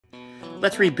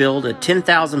let's rebuild a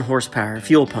 10,000 horsepower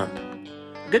fuel pump.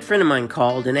 A good friend of mine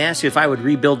called and asked if I would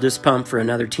rebuild this pump for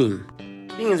another team.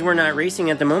 Being as we're not racing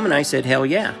at the moment, I said, hell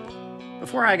yeah.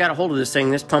 Before I got a hold of this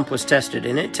thing, this pump was tested,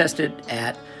 and it tested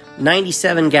at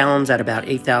 97 gallons at about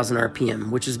 8,000 RPM,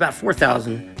 which is about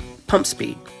 4,000 pump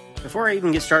speed. Before I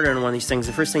even get started on one of these things,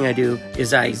 the first thing I do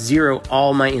is I zero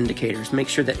all my indicators, make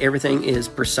sure that everything is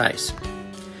precise.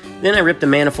 Then I rip the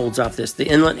manifolds off this, the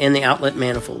inlet and the outlet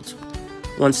manifolds.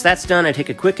 Once that's done, I take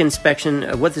a quick inspection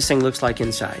of what this thing looks like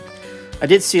inside. I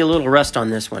did see a little rust on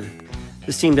this one.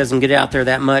 This team doesn't get out there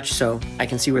that much, so I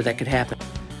can see where that could happen.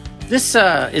 This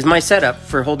is my setup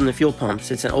for holding the fuel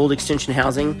pumps. It's an old extension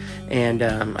housing, and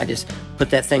I just put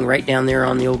that thing right down there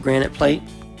on the old granite plate,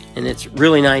 and it's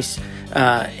really nice,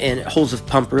 and it holds the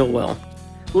pump real well.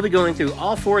 We'll be going through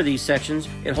all 4 of these sections.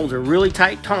 It holds a really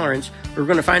tight tolerance. We're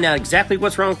going to find out exactly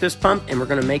what's wrong with this pump, and we're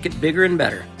going to make it bigger and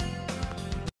better.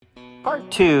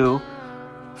 Part 2,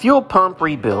 fuel pump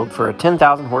rebuild for a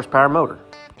 10,000 horsepower motor.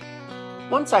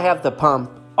 Once I have the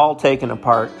pump all taken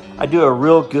apart, I do a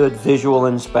real good visual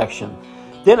inspection.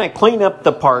 Then I clean up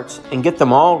the parts and get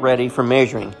them all ready for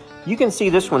measuring. You can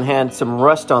see this one had some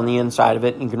rust on the inside of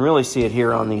it, and you can really see it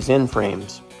here on these end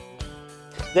frames.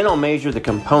 Then I'll measure the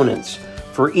components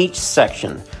for each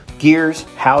section: gears,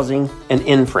 housing, and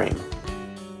end frame.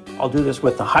 I'll do this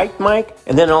with the height mic,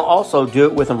 and then I'll also do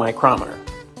it with a micrometer.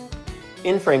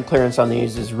 End frame clearance on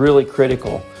these is really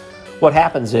critical. What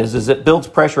happens is it builds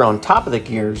pressure on top of the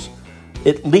gears.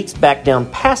 It leaks back down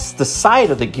past the side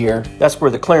of the gear. That's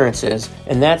where the clearance is,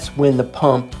 and that's when the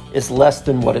pump is less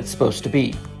than what it's supposed to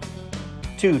be.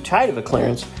 Too tight of a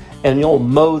clearance, and you'll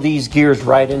mow these gears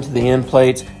right into the end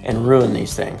plates and ruin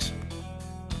these things.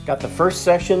 Got the first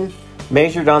section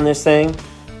measured on this thing,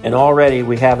 and already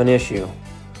we have an issue.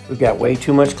 We've got way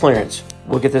too much clearance.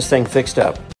 We'll get this thing fixed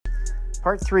up.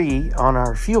 Part 3 on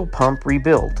our fuel pump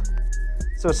rebuild.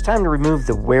 So it's time to remove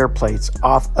the wear plates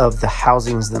off of the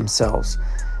housings themselves.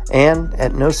 And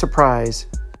at no surprise,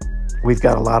 we've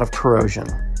got a lot of corrosion.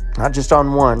 Not just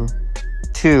on 1,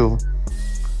 2,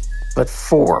 but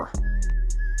 4.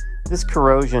 This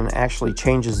corrosion actually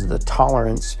changes the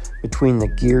tolerance between the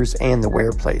gears and the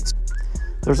wear plates.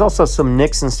 There's also some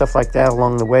nicks and stuff like that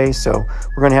along the way, so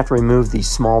we're going to have to remove these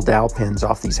small dowel pins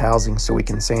off these housings so we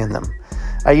can sand them.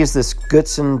 I use this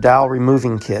Goodson dowel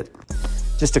removing kit.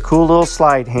 Just a cool little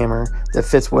slide hammer that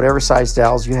fits whatever size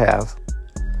dowels you have.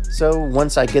 So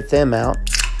once I get them out,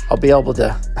 I'll be able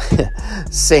to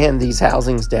sand these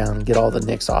housings down and get all the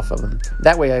nicks off of them.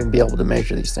 That way I can be able to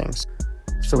measure these things.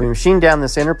 So we machine down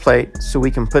this inner plate so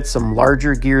we can put some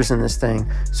larger gears in this thing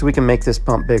so we can make this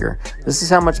pump bigger. This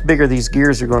is how much bigger these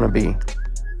gears are going to be.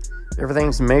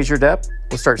 Everything's measured up.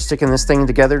 We'll start sticking this thing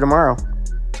together tomorrow.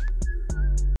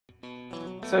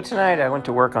 So tonight I went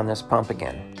to work on this pump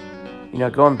again. You know,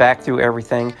 going back through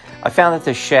everything, I found that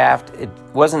the shaft, it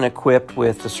wasn't equipped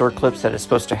with the circlips that it's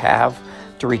supposed to have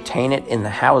to retain it in the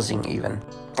housing even.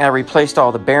 I replaced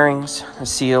all the bearings, the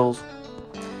seals.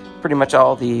 Pretty much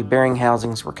all the bearing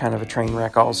housings were kind of a train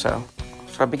wreck also.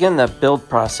 So I began the build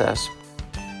process.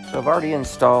 So I've already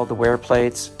installed the wear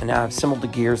plates, and now I've assembled the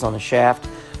gears on the shaft,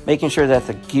 making sure that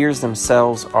the gears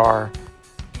themselves are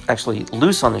actually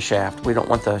loose on the shaft. We don't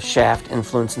want the shaft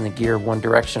influencing the gear one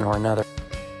direction or another.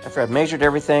 After I've measured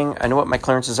everything, I know what my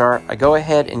clearances are, I go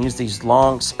ahead and use these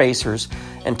long spacers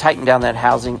and tighten down that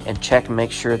housing and check and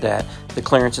make sure that the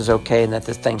clearance is okay and that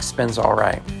this thing spins all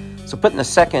right. So putting the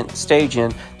second stage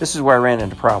in, this is where I ran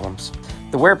into problems.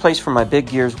 The wear plates for my big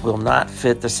gears will not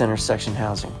fit the center section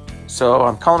housing. So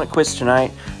I'm calling it quits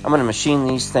tonight. I'm going to machine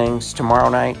these things tomorrow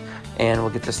night, and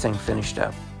we'll get this thing finished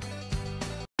up.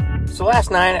 So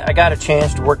last night I got a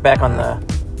chance to work back on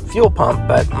the fuel pump,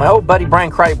 but my old buddy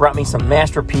Brian Crotty brought me some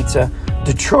Master Pizza,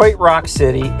 Detroit Rock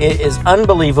City. It is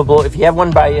unbelievable. If you have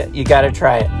one by you, you got to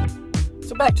try it.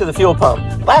 So back to the fuel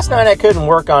pump. Last night I couldn't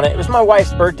work on it. It was my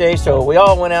wife's birthday, so we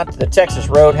all went out to the Texas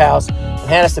Roadhouse and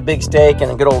had us a big steak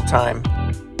and a good old time.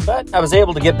 But I was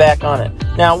able to get back on it.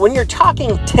 Now, when you're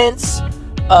talking tenths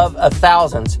of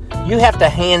thousands, you have to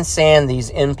hand sand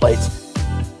these end plates.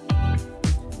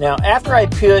 Now, after I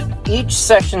put each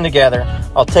section together,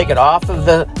 I'll take it off of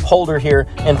the holder here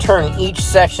and turn each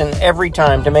section every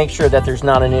time to make sure that there's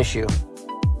not an issue.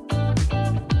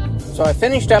 So I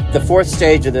finished up the 4th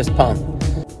stage of this pump.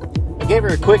 I gave her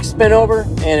a quick spin over,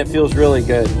 and it feels really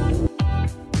good.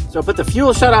 So I put the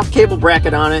fuel shutoff cable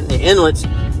bracket on it and the inlets.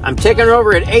 I'm taking her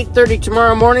over at 8:30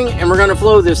 tomorrow morning, and we're going to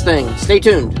flow this thing. Stay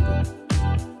tuned.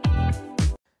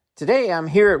 Today I'm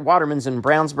here at Waterman's in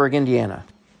Brownsburg, Indiana.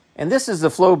 And this is the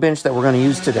flow bench that we're going to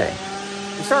use today.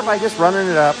 We start by just running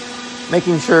it up,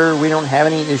 making sure we don't have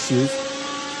any issues.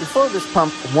 We flow this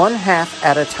pump 1/2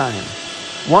 at a time.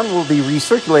 One will be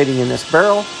recirculating in this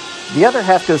barrel, the other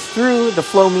half goes through the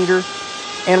flow meter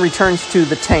and returns to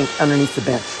the tank underneath the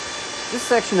bench. This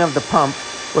section of the pump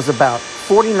was about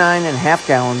 49.5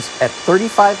 gallons at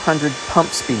 3,500 pump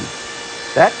speed.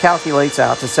 That calculates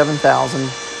out to 7,000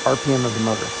 RPM of the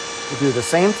motor. We'll do the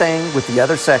same thing with the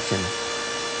other section.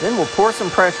 Then we'll pour some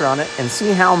pressure on it and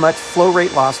see how much flow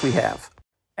rate loss we have.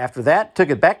 After that, took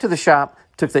it back to the shop,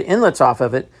 took the inlets off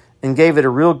of it, and gave it a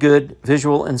real good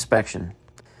visual inspection.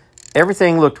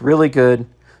 Everything looked really good.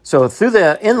 So threw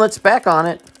the inlets back on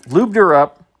it, lubed her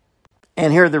up,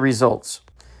 and here are the results.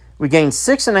 We gained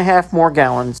 6.5 more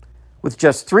gallons with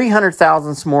just 300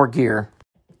 thousandths more gear.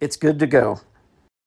 It's good to go.